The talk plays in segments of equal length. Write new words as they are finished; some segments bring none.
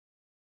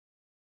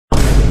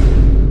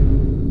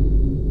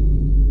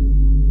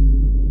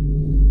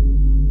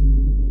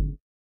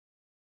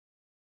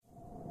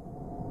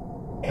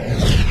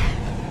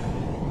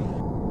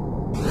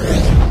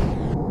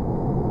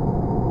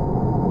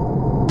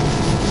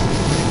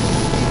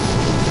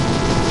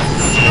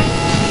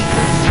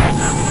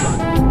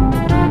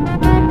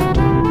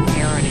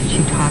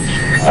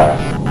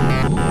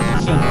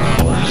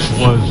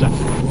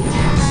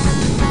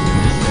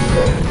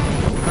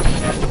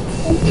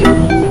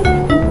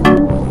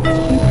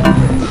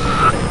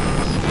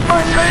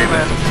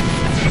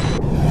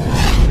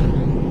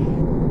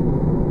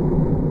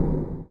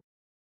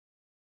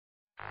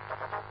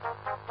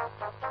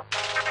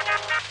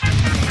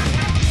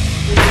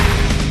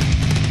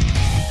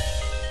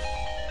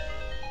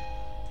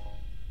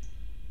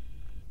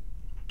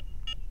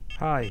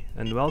Hi,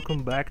 and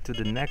welcome back to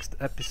the next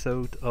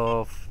episode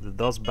of the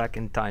DOS Back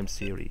in Time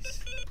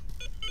series.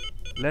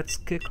 Let's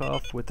kick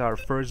off with our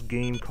first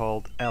game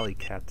called Alley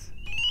Cat.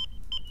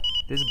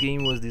 This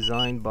game was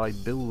designed by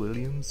Bill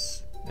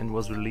Williams and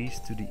was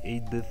released to the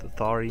 8-bit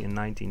Atari in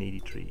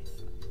 1983.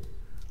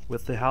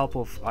 With the help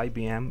of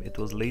IBM, it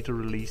was later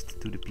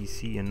released to the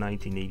PC in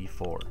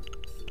 1984.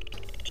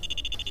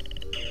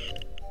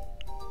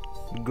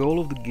 The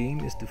goal of the game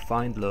is to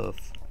find love.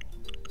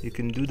 You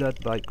can do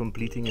that by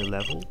completing a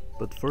level,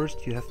 but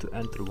first you have to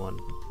enter one,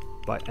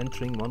 by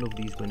entering one of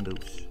these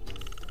windows.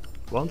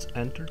 Once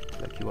entered,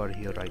 like you are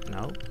here right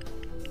now,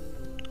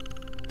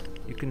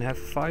 you can have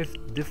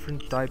 5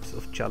 different types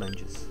of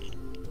challenges.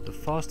 The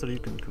faster you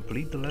can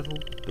complete the level,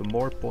 the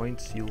more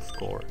points you'll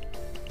score.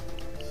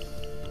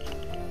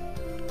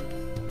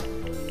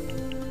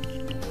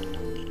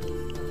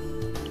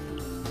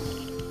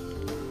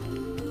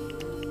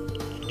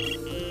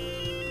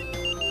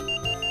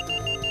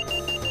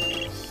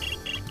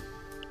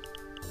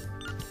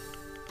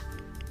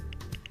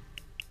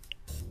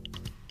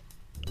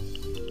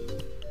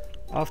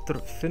 After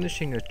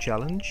finishing a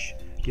challenge,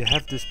 you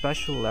have the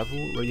special level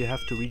where you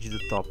have to reach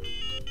the top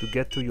to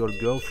get to your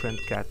girlfriend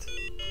cat.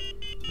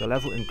 The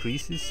level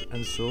increases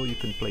and so you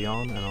can play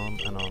on and on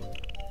and on.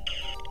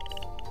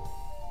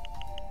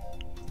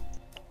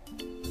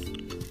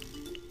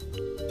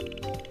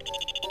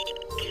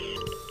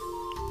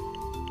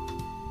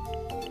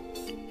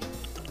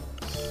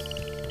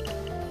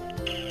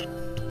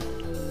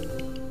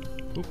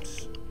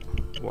 Oops,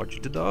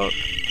 watch the dog.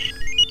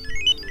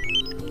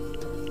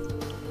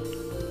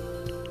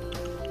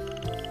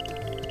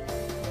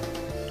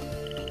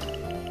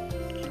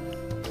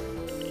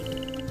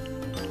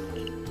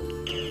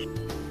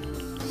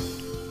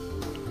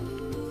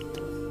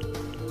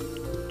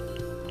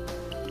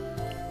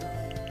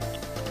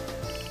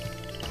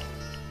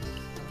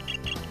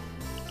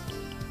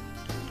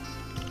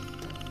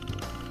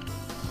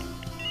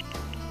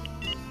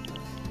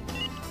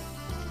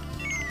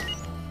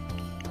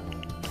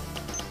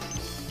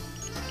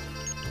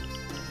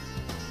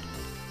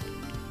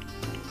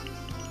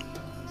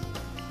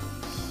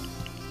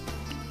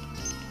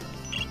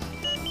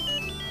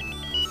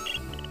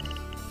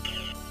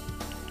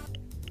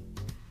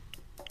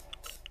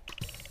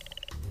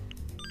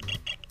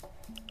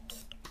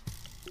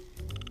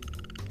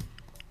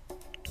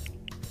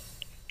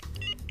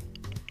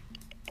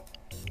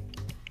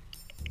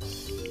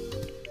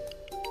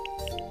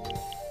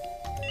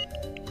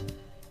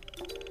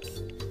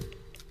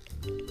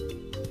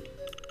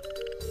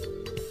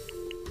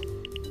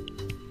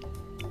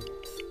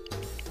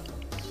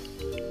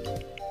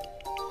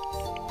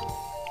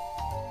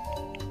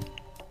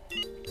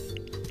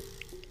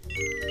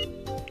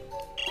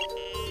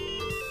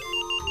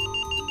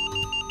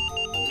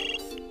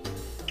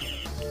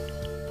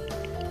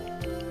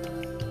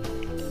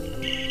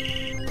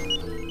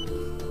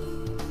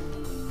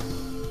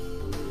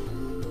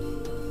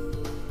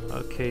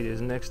 Okay,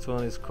 this next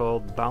one is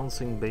called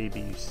Bouncing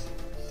Babies.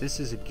 This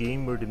is a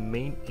game where the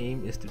main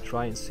aim is to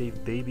try and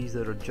save babies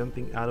that are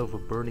jumping out of a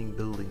burning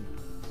building.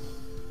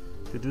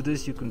 To do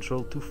this you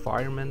control 2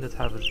 firemen that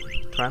have a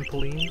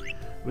trampoline,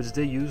 which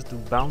they use to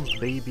bounce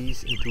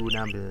babies into an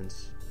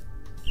ambulance.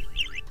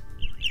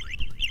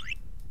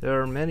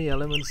 There are many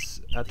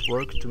elements at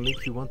work to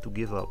make you want to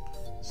give up,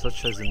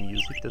 such as the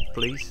music that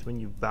plays when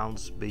you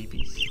bounce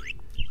babies.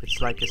 It's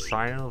like a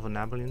siren of an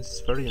ambulance,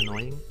 it's very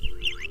annoying.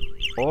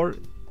 Or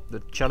the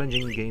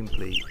challenging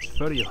gameplay. It's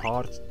very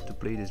hard to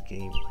play this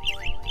game.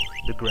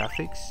 The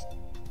graphics,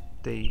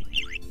 they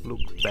look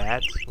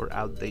bad or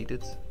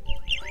outdated,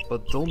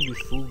 but don't be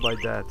fooled by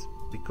that,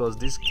 because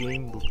this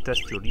game will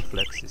test your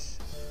reflexes,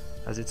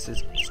 as it's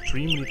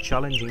extremely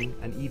challenging,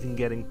 and even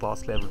getting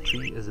past level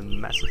 3 is a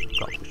massive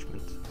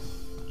accomplishment.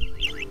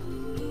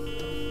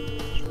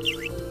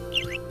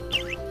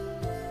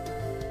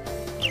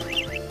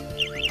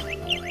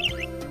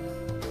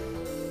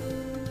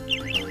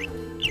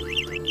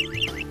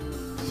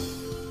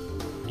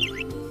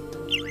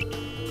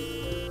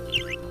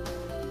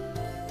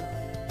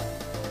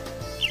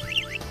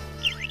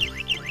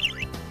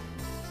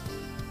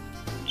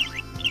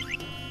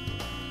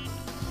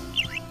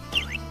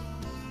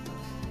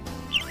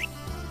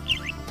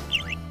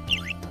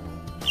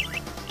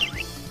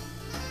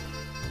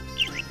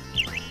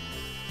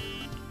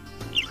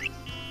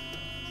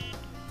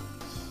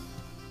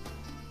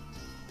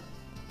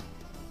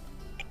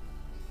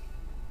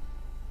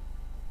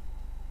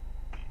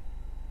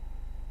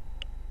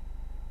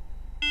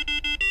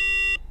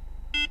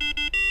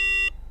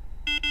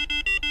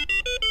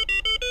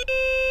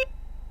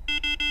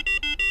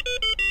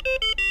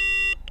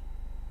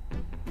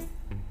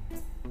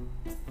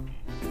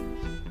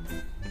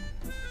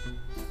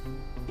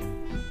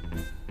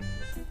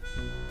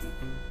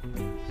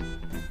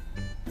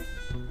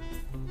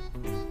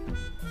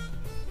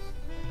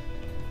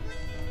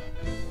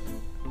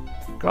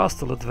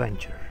 Castle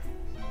Adventure.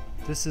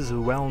 This is a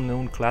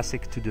well-known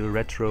classic to the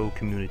retro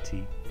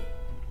community.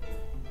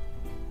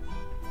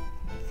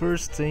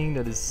 First thing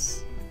that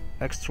is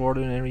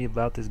extraordinary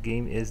about this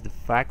game is the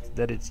fact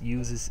that it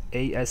uses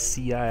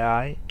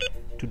ASCII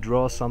to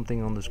draw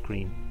something on the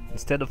screen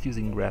instead of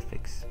using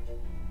graphics.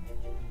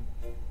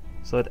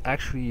 So it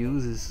actually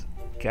uses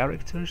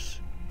characters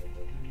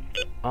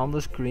on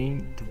the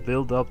screen to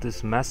build up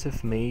this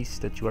massive maze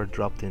that you are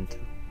dropped into.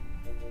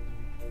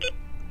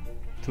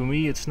 To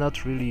me, it's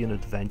not really an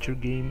adventure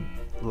game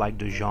like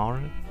the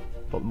genre,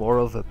 but more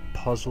of a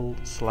puzzle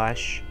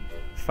slash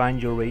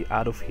find your way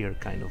out of here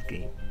kind of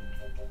game.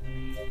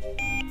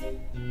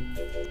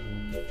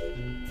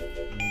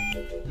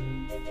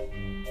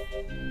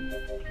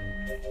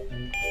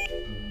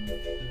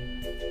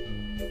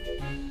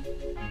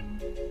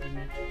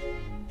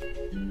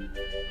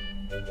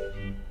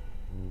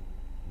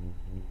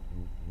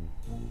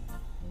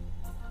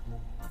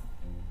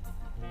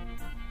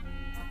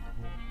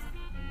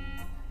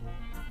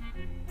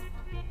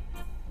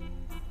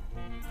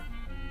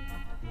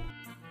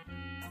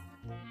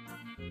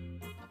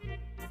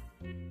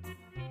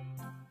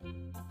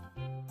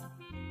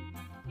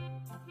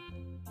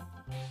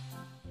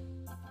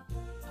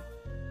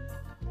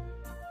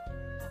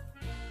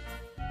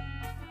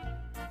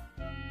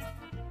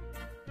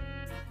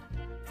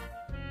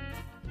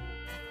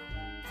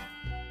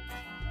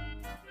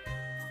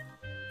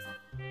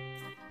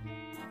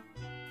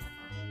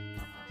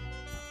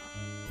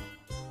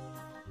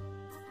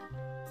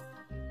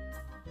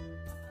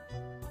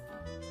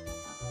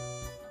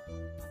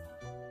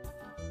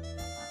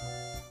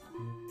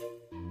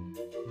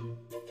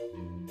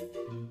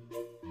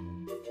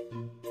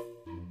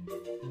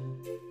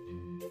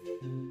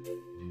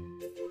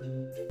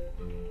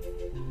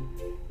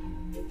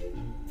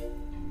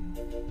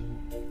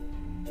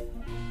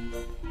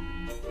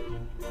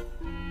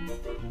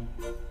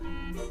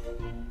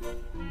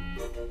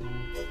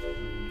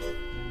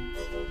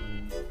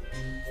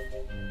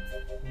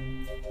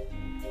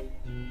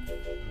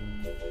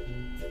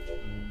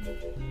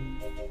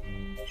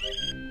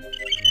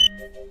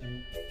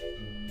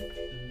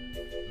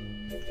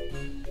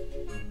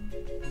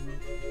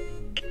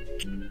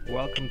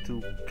 Welcome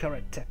to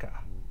Karateka.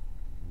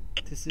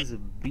 This is a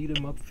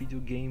beat-em-up video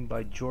game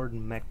by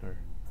Jordan Mechner.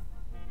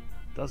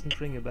 Doesn't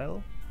ring a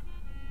bell?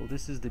 Well,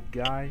 this is the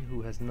guy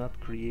who has not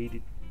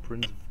created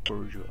Prince of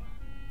Persia.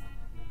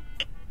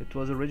 It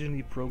was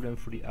originally programmed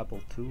for the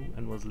Apple II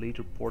and was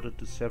later ported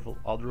to several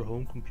other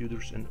home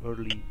computers and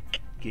early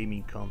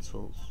gaming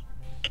consoles.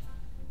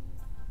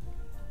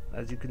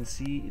 As you can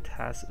see, it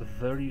has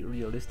very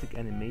realistic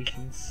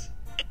animations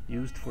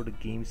used for the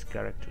game's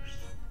characters.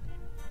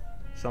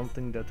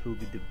 Something that will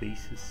be the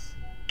basis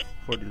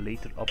for the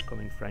later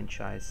upcoming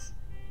franchise,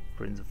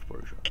 Prince of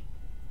Persia.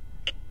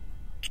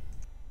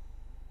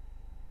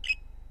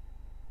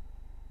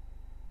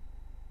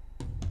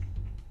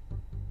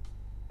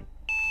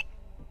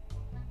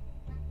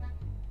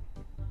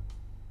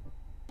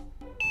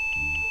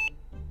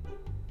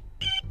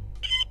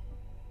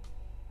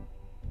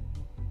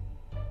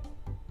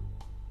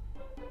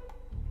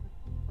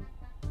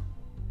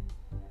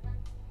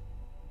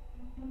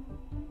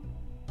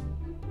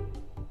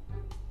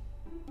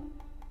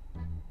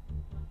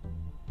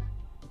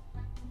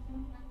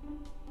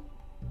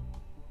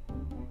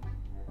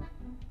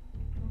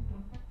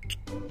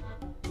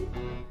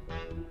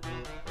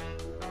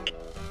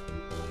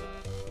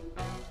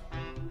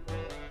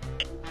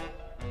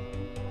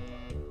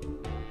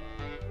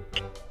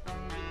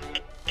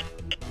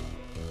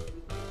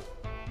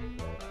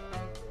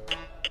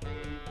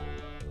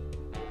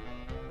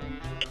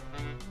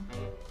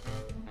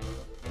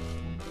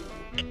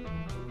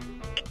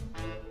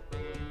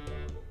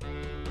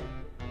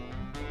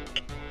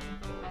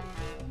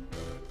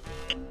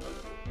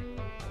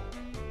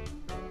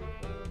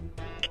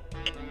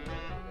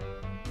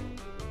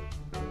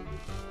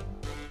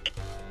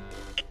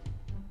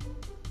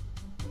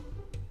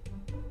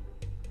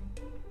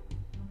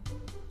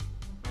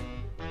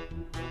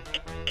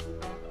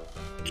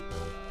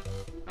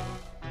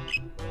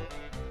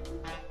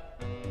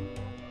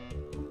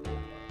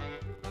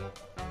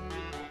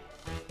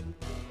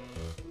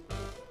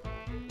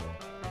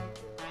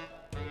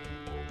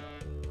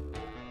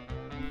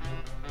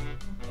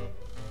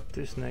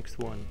 This next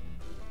one,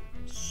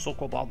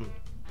 Sokoban.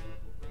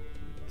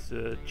 It's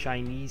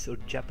Chinese or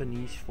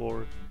Japanese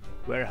for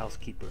warehouse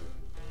keeper.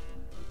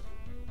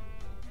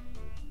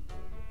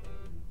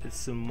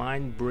 It's a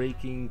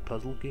mind-breaking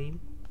puzzle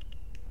game.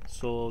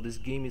 So this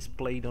game is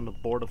played on a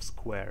board of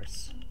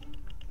squares.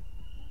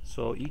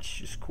 So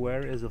each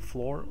square is a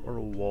floor or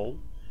a wall.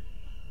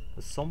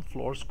 Some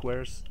floor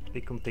squares,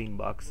 they contain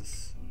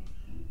boxes.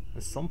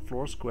 And some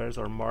floor squares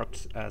are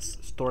marked as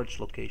storage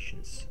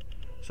locations.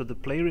 So the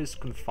player is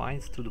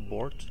confined to the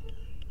board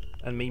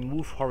and may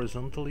move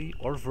horizontally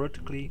or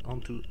vertically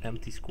onto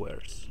empty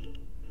squares,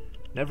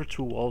 never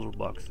through walls or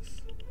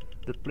boxes.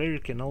 The player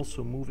can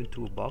also move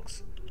into a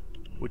box,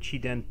 which he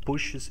then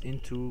pushes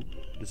into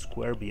the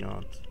square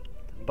beyond.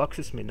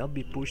 Boxes may not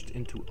be pushed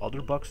into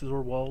other boxes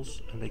or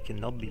walls, and they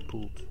cannot be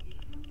pulled.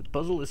 The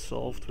puzzle is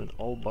solved when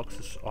all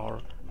boxes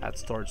are at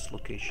storage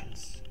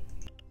locations.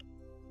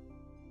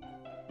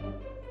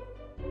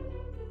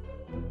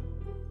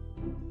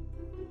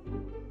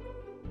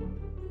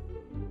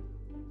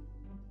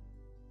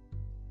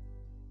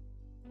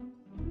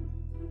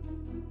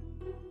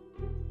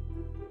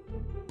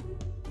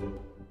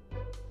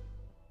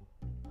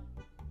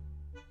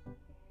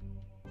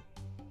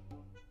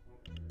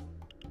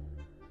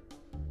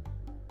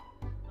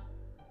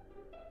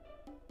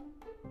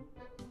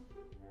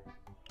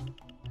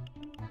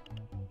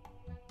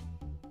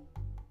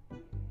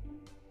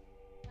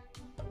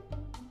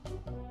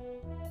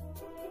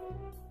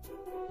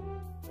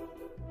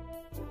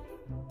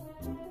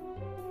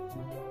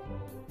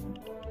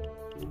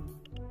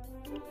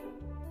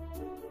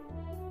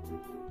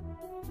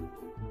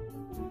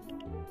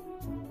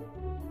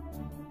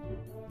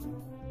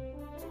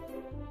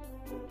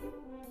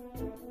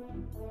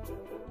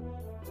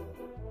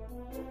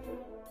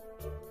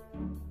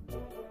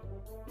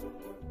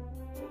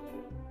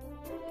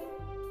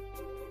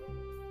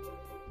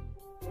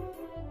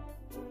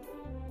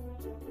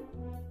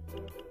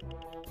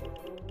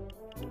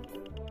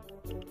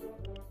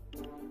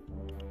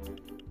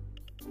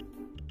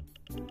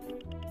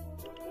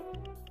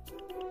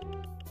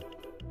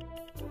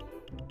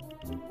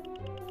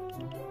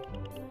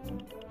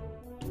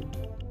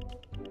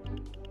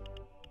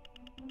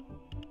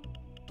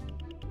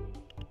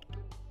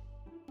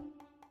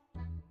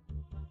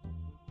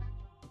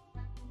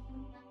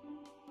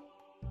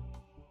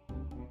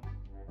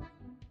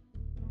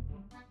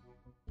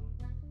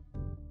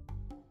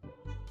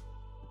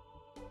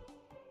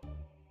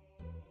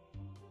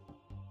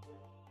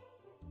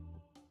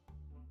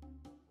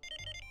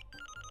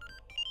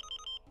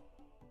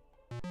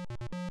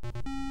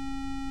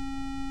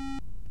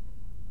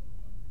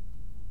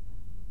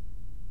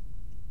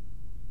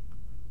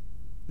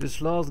 This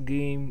last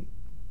game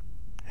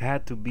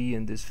had to be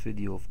in this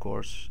video, of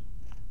course.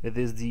 It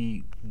is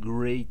the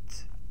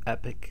great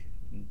epic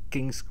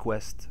King's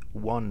Quest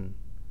I,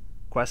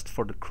 Quest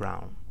for the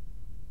Crown.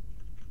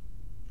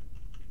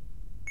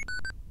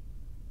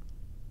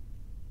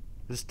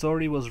 The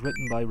story was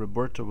written by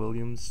Roberta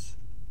Williams,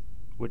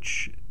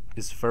 which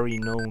is very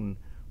known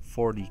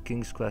for the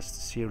King's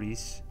Quest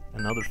series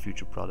and other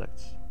future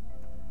products.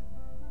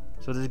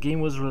 So this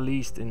game was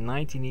released in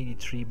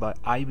 1983 by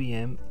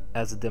IBM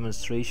as a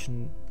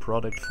demonstration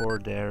product for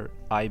their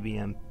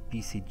IBM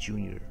PC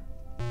Junior.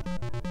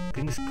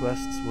 King's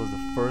Quest was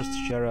the first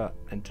Shara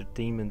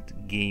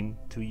Entertainment game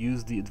to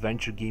use the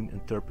Adventure Game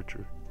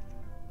Interpreter,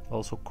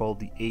 also called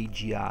the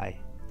AGI.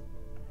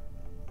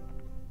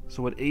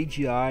 So with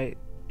AGI,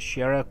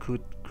 Shara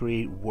could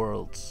create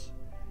worlds.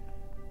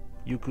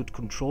 You could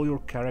control your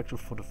character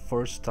for the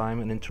first time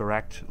and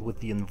interact with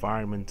the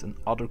environment and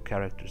other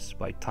characters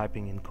by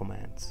typing in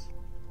commands.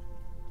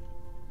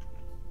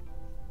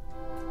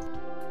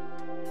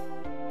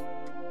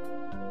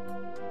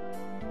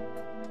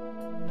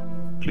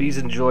 Please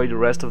enjoy the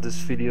rest of this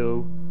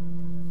video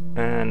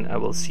and I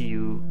will see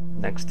you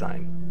next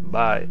time.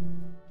 Bye.